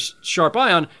really sharp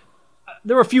eye on.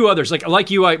 There were a few others.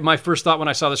 Like you, my first thought when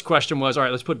I saw this question was, all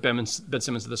right, let's put Ben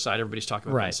Simmons to the side. Everybody's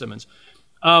talking about Ben Simmons.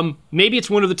 Maybe it's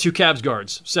one of the two Cavs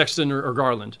guards, Sexton or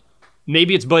Garland.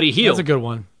 Maybe it's Buddy Hield. That's a good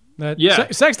one.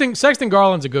 Sexton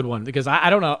Garland's a good one because I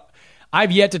don't know.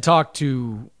 I've yet to talk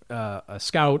to a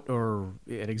scout or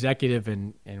an executive,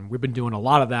 and we've been doing a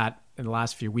lot of that in the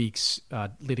last few weeks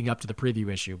leading up to the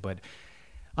preview issue. But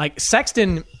like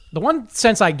Sexton, the one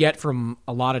sense I get from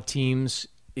a lot of teams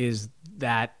is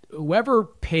that whoever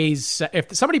pays,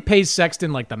 if somebody pays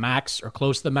Sexton like the max or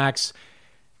close to the max,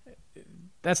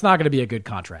 that's not going to be a good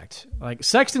contract. Like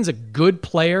Sexton's a good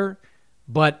player,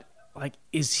 but like,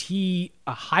 is he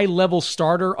a high-level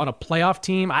starter on a playoff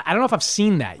team? I don't know if I've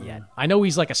seen that yet. I know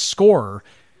he's like a scorer.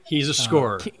 He's a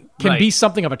scorer. Can be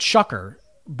something of a chucker,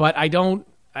 but I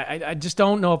just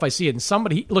don't know if I see it.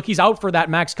 And he's out for that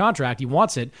max contract. He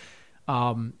wants it.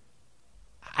 I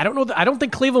don't know. I don't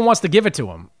think Cleveland wants to give it to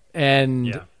him.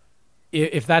 And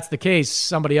if that's the case,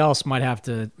 somebody else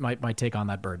might take on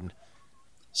that burden.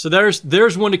 So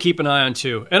there's one to keep an eye on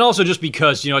too, and also just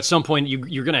because at some point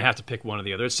you're going to have to pick one or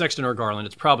the other. It's Sexton or Garland.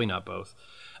 It's probably not both.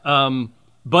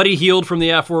 Buddy Hield from the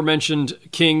aforementioned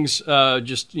Kings,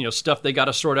 stuff they got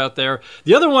to sort out there.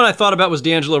 The other one I thought about was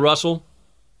D'Angelo Russell.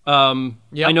 I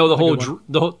know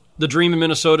the dream in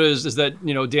Minnesota is that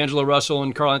D'Angelo Russell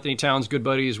and Karl Anthony Towns, good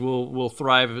buddies, will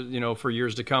thrive for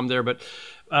years to come there, but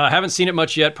haven't seen it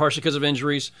much yet, partially because of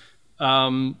injuries.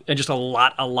 And just a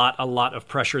lot of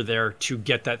pressure there to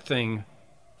get that thing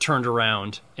turned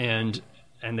around, and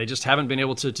they just haven't been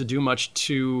able to do much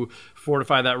to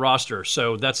fortify that roster.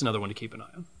 So that's another one to keep an eye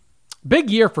on. Big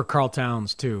year for Karl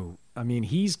Towns too. I mean,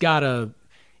 he's got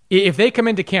if they come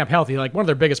into camp healthy, like one of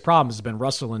their biggest problems has been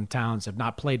Russell and Towns have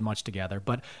not played much together.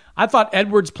 But I thought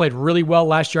Edwards played really well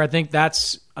last year. I think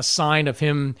that's a sign of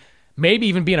him maybe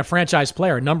even being a franchise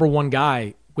player, number one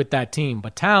guy with that team.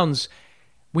 But Towns,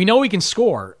 we know he can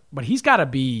score, but he's got to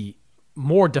be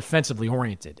more defensively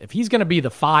oriented. If he's going to be the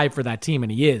 5 for that team,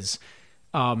 and he is,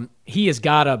 he has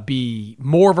got to be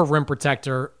more of a rim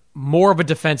protector, more of a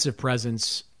defensive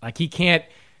presence. Like he can't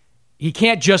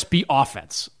just be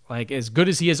offense. Like as good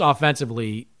as he is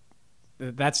offensively,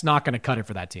 that's not going to cut it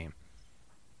for that team.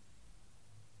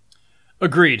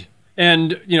 Agreed.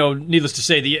 And, needless to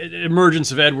say, the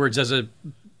emergence of Edwards as a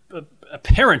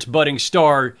apparent budding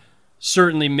star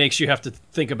certainly makes you have to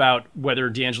think about whether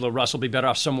D'Angelo Russell will be better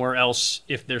off somewhere else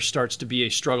if there starts to be a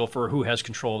struggle for who has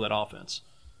control of that offense.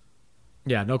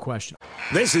 Yeah, no question.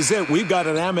 This is it. We've got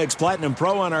an Amex Platinum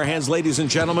Pro on our hands, ladies and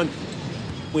gentlemen.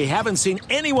 We haven't seen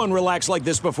anyone relax like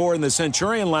this before in the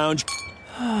Centurion Lounge.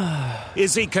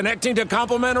 Is he connecting to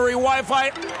complimentary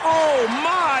Wi-Fi? Oh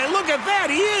my, look at that,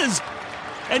 he is!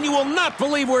 And you will not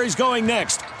believe where he's going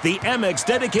next. The Amex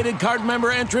dedicated card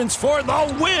member entrance for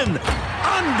the win!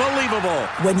 Unbelievable!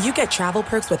 When you get travel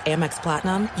perks with Amex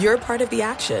Platinum, you're part of the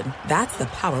action. That's the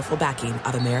powerful backing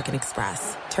of American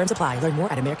Express. Terms apply. Learn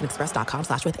more at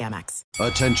americanexpress.com/withAmex.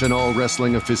 Attention all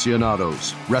wrestling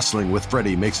aficionados. Wrestling with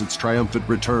Freddie makes its triumphant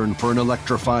return for an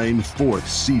electrifying 4th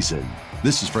season.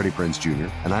 This is Freddie Prinze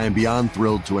Jr., and I am beyond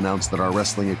thrilled to announce that our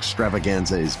wrestling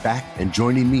extravaganza is back, and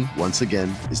joining me once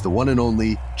again is the one and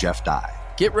only Jeff Dye.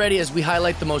 Get ready as we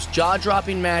highlight the most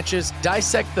jaw-dropping matches,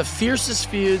 dissect the fiercest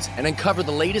feuds, and uncover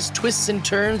the latest twists and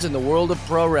turns in the world of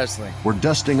pro wrestling. We're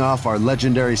dusting off our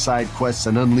legendary side quests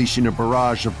and unleashing a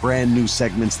barrage of brand new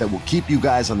segments that will keep you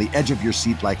guys on the edge of your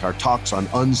seat like our talks on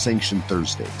Unsanctioned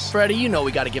Thursdays. Freddie, you know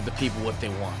we got to give the people what they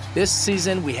want. This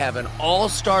season, we have an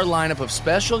all-star lineup of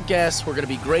special guests who are going to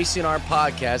be gracing our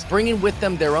podcast, bringing with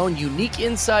them their own unique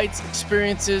insights,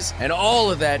 experiences, and all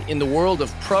of that in the world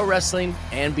of pro wrestling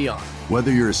and beyond.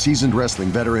 Whether you're a seasoned wrestling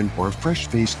veteran or a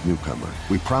fresh-faced newcomer,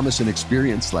 we promise an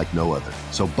experience like no other.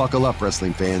 So buckle up,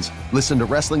 wrestling fans. Listen to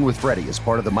Wrestling with Freddie as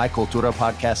part of the My Cultura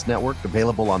Podcast Network,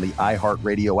 available on the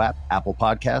iHeartRadio app, Apple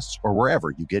Podcasts, or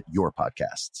wherever you get your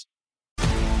podcasts.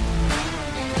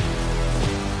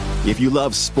 If you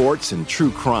love sports and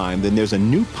true crime, then there's a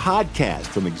new podcast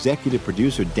from executive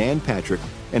producer Dan Patrick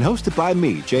and hosted by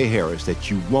me, Jay Harris,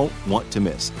 that you won't want to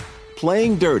miss.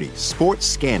 Playing Dirty: Sports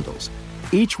Scandals.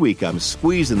 Each week, I'm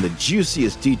squeezing the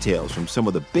juiciest details from some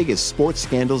of the biggest sports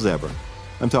scandals ever.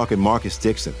 I'm talking Marcus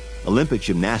Dixon, Olympic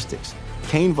gymnastics,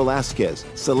 Cain Velasquez,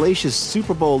 salacious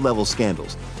Super Bowl-level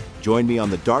scandals. Join me on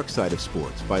the dark side of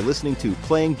sports by listening to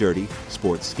Playing Dirty: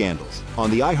 Sports Scandals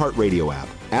on the iHeartRadio app,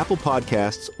 Apple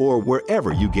Podcasts, or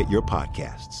wherever you get your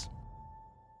podcasts.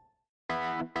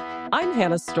 I'm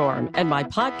Hannah Storm, and my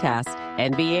podcast,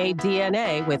 NBA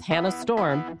DNA with Hannah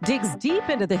Storm, digs deep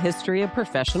into the history of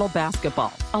professional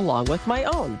basketball, along with my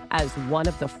own, as one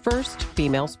of the first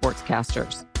female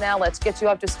sportscasters. Now let's get you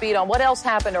up to speed on what else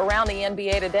happened around the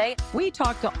NBA today. We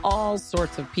talked to all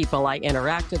sorts of people I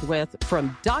interacted with,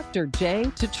 from Dr. J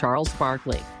to Charles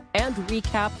Barkley, and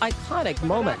recap iconic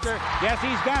moments. Yes,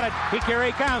 he's got it. Here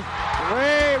he comes.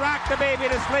 Way rock the baby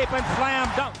to sleep and slam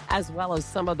dunk. As well as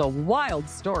some of the wild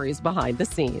stories behind the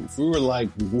scenes. We were like,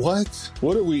 what?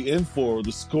 What are we in for?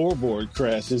 The scoreboard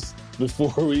crashes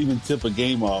before we even tip a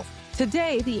game off.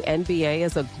 Today, the NBA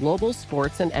is a global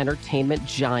sports and entertainment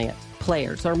giant.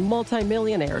 Players are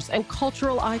multimillionaires and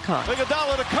cultural icons.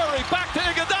 Iguodala to Curry, back to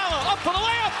Iguodala, up for the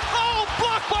layup. Oh,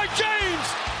 blocked by James.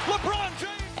 LeBron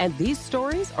James. And these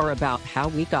stories are about how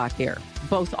we got here,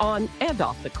 both on and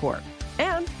off the court.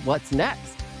 And what's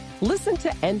next? Listen to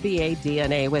NBA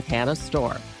DNA with Hannah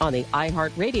Storm on the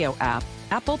iHeartRadio app,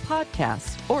 Apple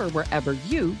Podcasts, or wherever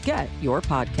you get your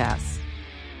podcasts.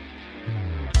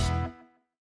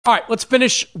 All right, let's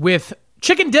finish with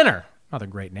Chicken Dinner. Another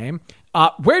great name.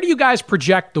 Where do you guys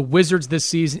project the Wizards this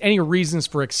season? Any reasons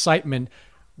for excitement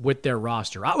with their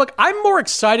roster? Look, I'm more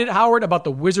excited, Howard, about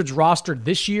the Wizards roster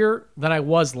this year than I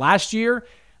was last year.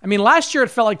 I mean, last year it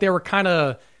felt like they were kind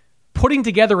of putting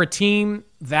together a team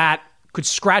that could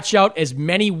scratch out as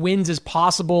many wins as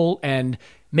possible and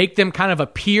make them kind of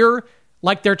appear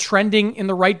like they're trending in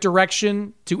the right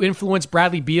direction to influence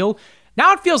Bradley Beal.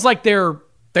 Now it feels like they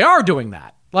are doing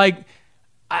that. Like,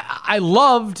 I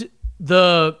loved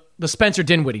the Spencer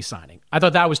Dinwiddie signing. I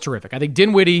thought that was terrific. I think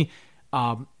Dinwiddie,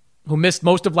 who missed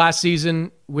most of last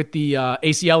season with the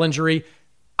ACL injury,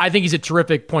 I think he's a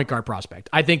terrific point guard prospect.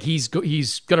 I think he's going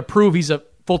to prove he's a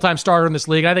full-time starter in this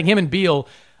league. I think him and Beal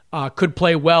could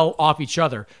play well off each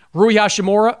other. Rui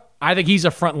Hachimura, I think he's a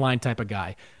frontline type of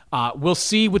guy. We'll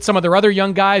see with some of their other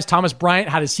young guys. Thomas Bryant,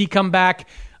 how does he come back?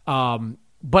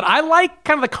 But I like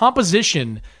kind of the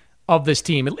composition of this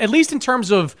team, at least in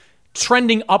terms of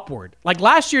trending upward. Like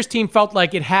last year's team felt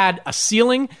like it had a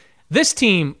ceiling. This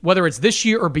team, whether it's this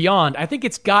year or beyond, I think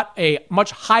it's got a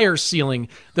much higher ceiling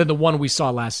than the one we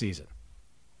saw last season.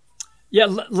 Yeah,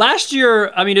 last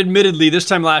year, I mean, admittedly, this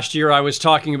time last year, I was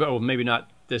talking about, well, maybe not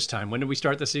this time. When did we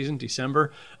start the season?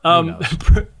 December?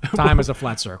 Time is a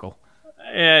flat circle.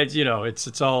 And,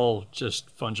 it's all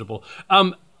just fungible.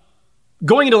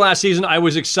 Going into last season, I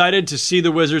was excited to see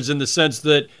the Wizards in the sense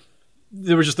that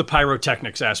there was just the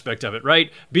pyrotechnics aspect of it,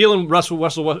 right? Beal and Russell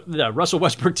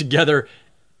Westbrook together.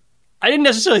 I didn't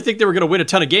necessarily think they were going to win a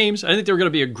ton of games. I didn't think they were going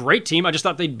to be a great team. I just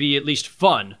thought they'd be at least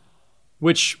fun,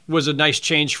 which was a nice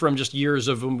change from just years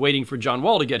of them waiting for John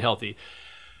Wall to get healthy.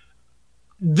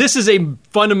 This is a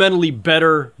fundamentally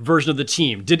better version of the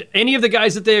team. Did any of the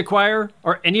guys that they acquire,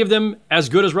 are any of them as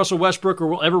good as Russell Westbrook or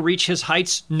will ever reach his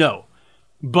heights? No.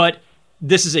 But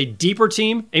this is a deeper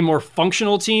team, a more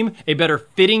functional team, a better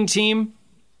fitting team.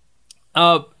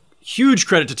 Huge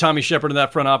credit to Tommy Shepard in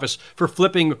that front office for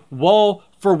flipping Wall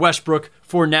for Westbrook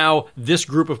for now this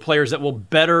group of players that will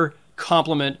better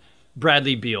complement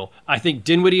Bradley Beal. I think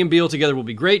Dinwiddie and Beal together will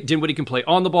be great. Dinwiddie can play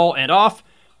on the ball and off.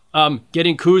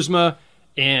 Getting Kuzma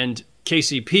and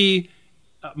KCP,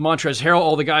 Montrezl Harrell,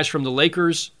 all the guys from the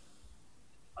Lakers,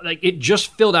 like it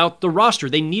just filled out the roster.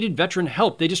 They needed veteran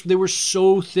help. They were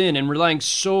so thin and relying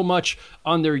so much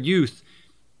on their youth.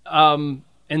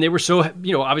 And they were so,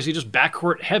 obviously just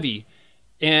backcourt heavy.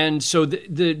 And so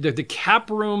the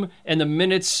cap room and the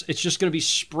minutes, it's just going to be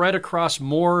spread across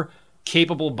more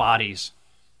capable bodies.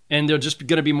 And they're just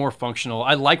going to be more functional.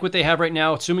 I like what they have right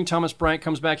now, assuming Thomas Bryant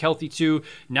comes back healthy too.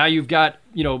 Now you've got,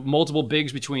 multiple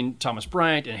bigs between Thomas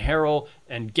Bryant and Harrell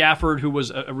and Gafford, who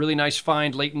was a really nice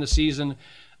find late in the season.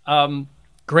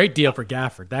 Great deal for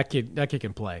Gafford. That kid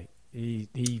can play.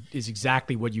 He is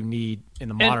exactly what you need in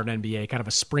the modern NBA, kind of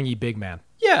a springy big man.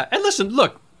 Yeah, and listen,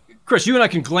 look, Chris, you and I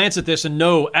can glance at this and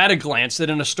know at a glance that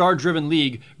in a star-driven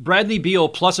league, Bradley Beal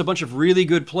plus a bunch of really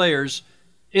good players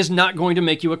is not going to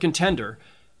make you a contender.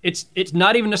 It's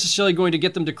not even necessarily going to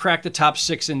get them to crack the top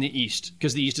 6 in the East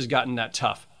because the East has gotten that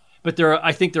tough. But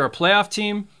I think they're a playoff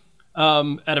team,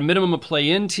 at a minimum a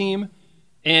play-in team,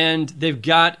 and they've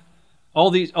got all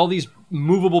these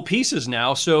movable pieces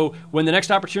now. So when the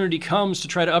next opportunity comes to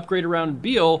try to upgrade around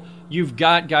Beal, you've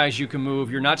got guys you can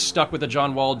move. You're not stuck with a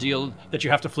John Wall deal that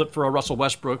you have to flip for a Russell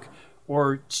Westbrook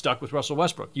or stuck with Russell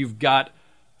Westbrook. You've got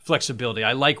flexibility.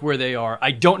 I like where they are.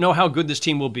 I don't know how good this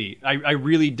team will be. I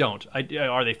really don't.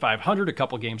 Are they 500, a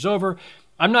couple games over?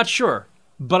 I'm not sure,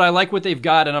 but I like what they've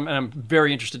got, and I'm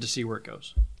very interested to see where it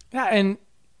goes. Yeah, and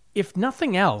if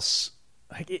nothing else,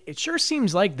 it sure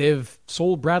seems like they've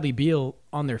sold Bradley Beal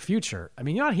on their future. I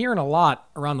mean, you're not hearing a lot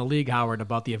around the league, Howard,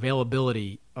 about the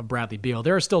availability of Bradley Beal.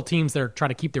 There are still teams that are trying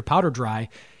to keep their powder dry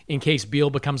in case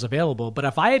Beal becomes available. But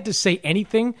if I had to say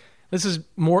anything, this is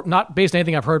more not based on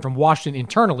anything I've heard from Washington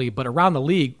internally, but around the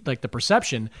league, like the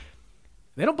perception,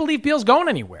 they don't believe Beal's going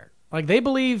anywhere. Like they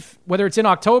believe, whether it's in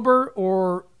October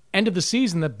or end of the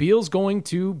season, that Beal's going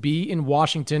to be in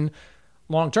Washington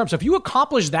long term. So if you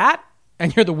accomplish that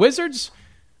and you're the Wizards,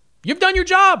 you've done your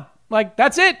job. Like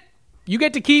that's it. You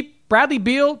get to keep Bradley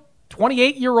Beal,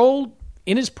 28-year-old,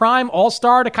 in his prime,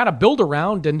 all-star to kind of build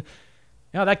around, and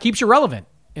that keeps you relevant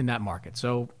in that market.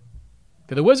 So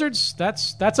for the Wizards,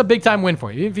 that's a big-time win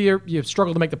for you. Even if you've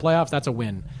struggled to make the playoffs, that's a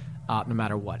win no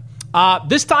matter what.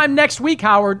 This time next week,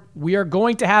 Howard, we are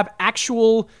going to have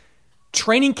actual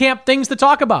training camp things to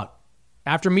talk about.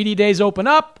 After media days open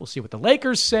up, we'll see what the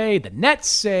Lakers say, the Nets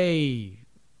say.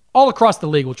 All across the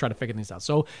league, we'll try to figure things out.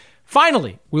 So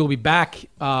finally, we'll be back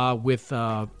with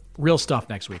real stuff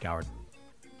next week, Howard.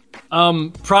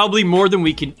 Probably more than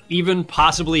we can even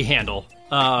possibly handle.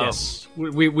 Yes.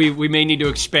 We may need to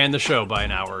expand the show by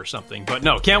an hour or something. But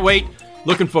no, can't wait.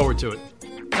 Looking forward to it.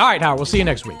 All right, Howard, we'll see you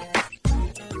next week.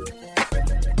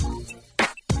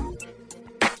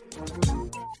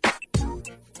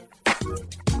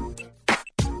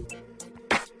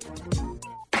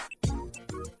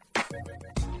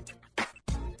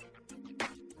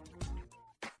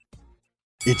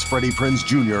 It's Freddie Prinze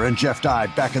Jr. and Jeff Dye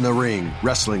back in the ring.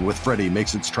 Wrestling with Freddie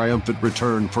makes its triumphant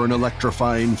return for an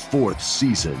electrifying 4th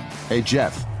season. Hey,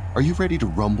 Jeff, are you ready to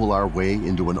rumble our way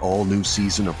into an all-new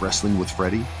season of Wrestling with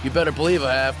Freddie? You better believe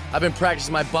I have. I've been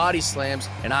practicing my body slams,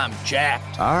 and I'm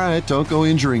jacked. All right, don't go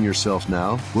injuring yourself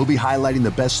now. We'll be highlighting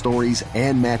the best stories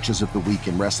and matches of the week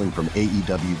in wrestling from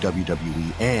AEW,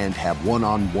 WWE, and have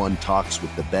one-on-one talks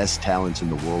with the best talents in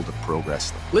the world of pro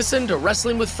wrestling. Listen to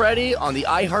Wrestling with Freddie on the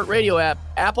iHeartRadio app,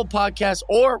 Apple Podcasts,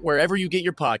 or wherever you get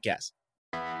your podcasts.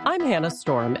 I'm Hannah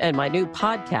Storm, and my new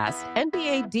podcast,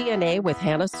 NBA DNA with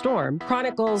Hannah Storm,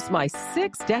 chronicles my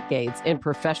 6 decades in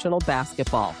professional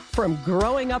basketball. From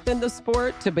growing up in the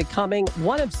sport to becoming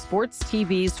one of sports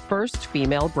TV's first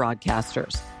female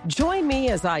broadcasters. Join me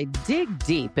as I dig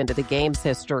deep into the game's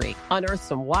history, unearth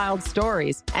some wild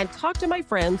stories, and talk to my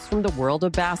friends from the world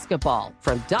of basketball,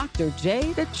 from Dr.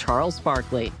 J to Charles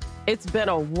Barkley. It's been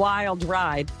a wild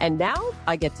ride, and now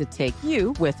I get to take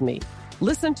you with me.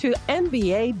 Listen to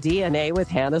NBA DNA with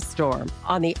Hannah Storm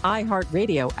on the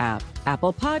iHeartRadio app,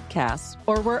 Apple Podcasts,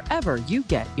 or wherever you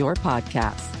get your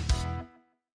podcasts.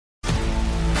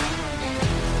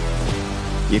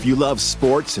 If you love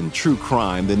sports and true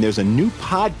crime, then there's a new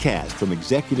podcast from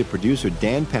executive producer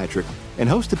Dan Patrick and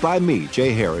hosted by me,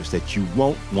 Jay Harris, that you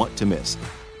won't want to miss.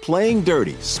 Playing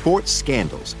Dirty: Sports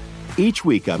Scandals. Each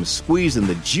week, I'm squeezing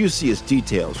the juiciest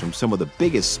details from some of the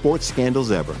biggest sports scandals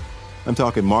ever. I'm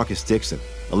talking Marcus Dixon,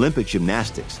 Olympic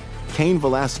gymnastics, Cain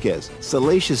Velasquez,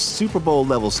 salacious Super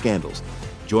Bowl-level scandals.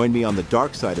 Join me on the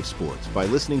dark side of sports by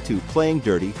listening to Playing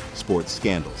Dirty Sports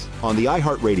Scandals on the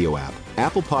iHeartRadio app,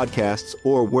 Apple Podcasts,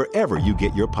 or wherever you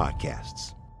get your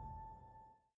podcasts.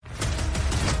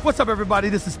 What's up, everybody?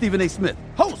 This is Stephen A. Smith,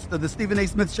 host of the Stephen A.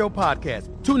 Smith Show podcast.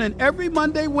 Tune in every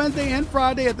Monday, Wednesday, and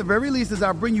Friday at the very least as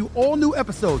I bring you all new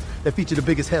episodes that feature the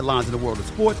biggest headlines in the world of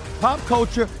sports, pop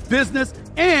culture, business,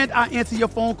 and I answer your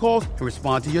phone calls and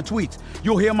respond to your tweets.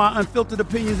 You'll hear my unfiltered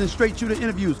opinions and straight-shooter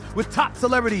interviews with top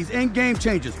celebrities and game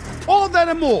changers. All that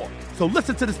and more. So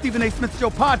listen to the Stephen A. Smith Show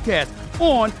podcast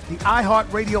on the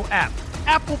iHeartRadio app,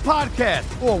 Apple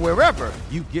Podcasts, or wherever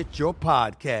you get your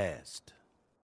podcast.